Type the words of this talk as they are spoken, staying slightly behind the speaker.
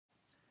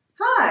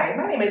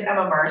name is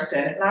Emma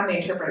Marston, and I'm the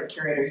interpretive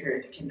curator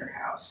here at the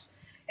Kinderhouse.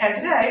 And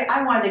today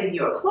I wanted to give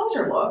you a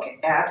closer look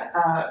at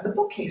the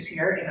bookcase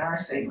here in our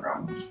sitting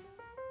room.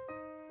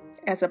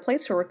 As a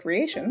place for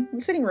recreation, the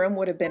sitting room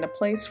would have been a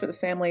place for the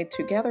family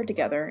to gather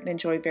together and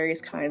enjoy various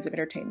kinds of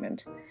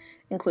entertainment,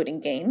 including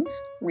games,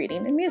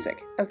 reading, and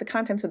music, as the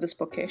contents of this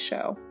bookcase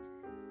show.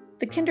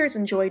 The Kinders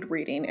enjoyed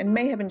reading and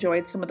may have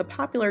enjoyed some of the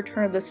popular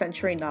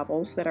turn-of-the-century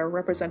novels that are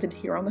represented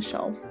here on the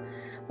shelf,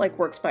 like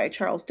works by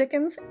Charles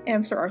Dickens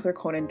and Sir Arthur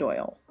Conan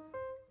Doyle.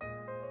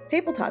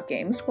 Tabletop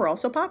games were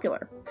also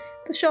popular.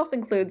 The shelf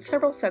includes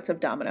several sets of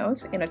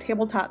dominoes and a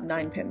tabletop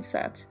 9-pin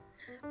set.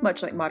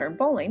 Much like modern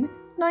bowling,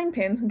 9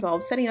 pins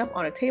involve setting up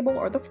on a table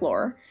or the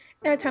floor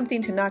and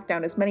attempting to knock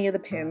down as many of the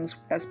pins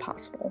as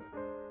possible.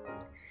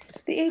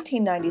 The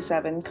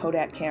 1897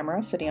 Kodak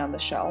camera sitting on the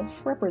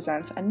shelf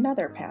represents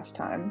another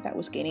pastime that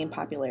was gaining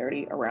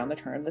popularity around the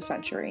turn of the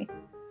century.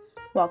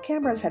 While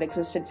cameras had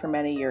existed for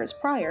many years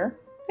prior,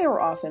 they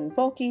were often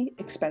bulky,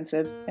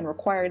 expensive, and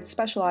required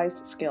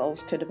specialized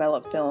skills to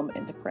develop film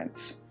into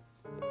prints.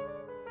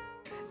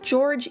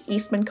 George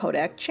Eastman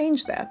Kodak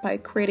changed that by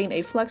creating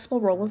a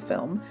flexible roll of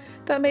film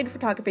that made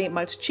photography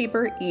much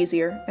cheaper,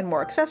 easier, and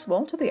more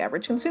accessible to the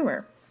average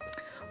consumer.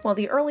 While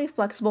the early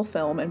flexible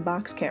film and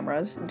box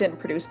cameras didn't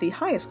produce the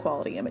highest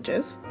quality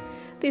images,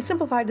 the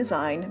simplified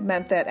design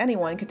meant that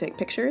anyone could take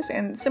pictures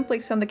and simply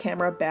send the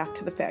camera back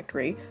to the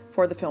factory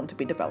for the film to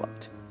be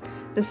developed.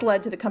 This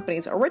led to the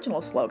company's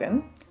original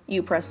slogan,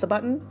 "You press the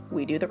button,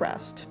 we do the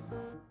rest."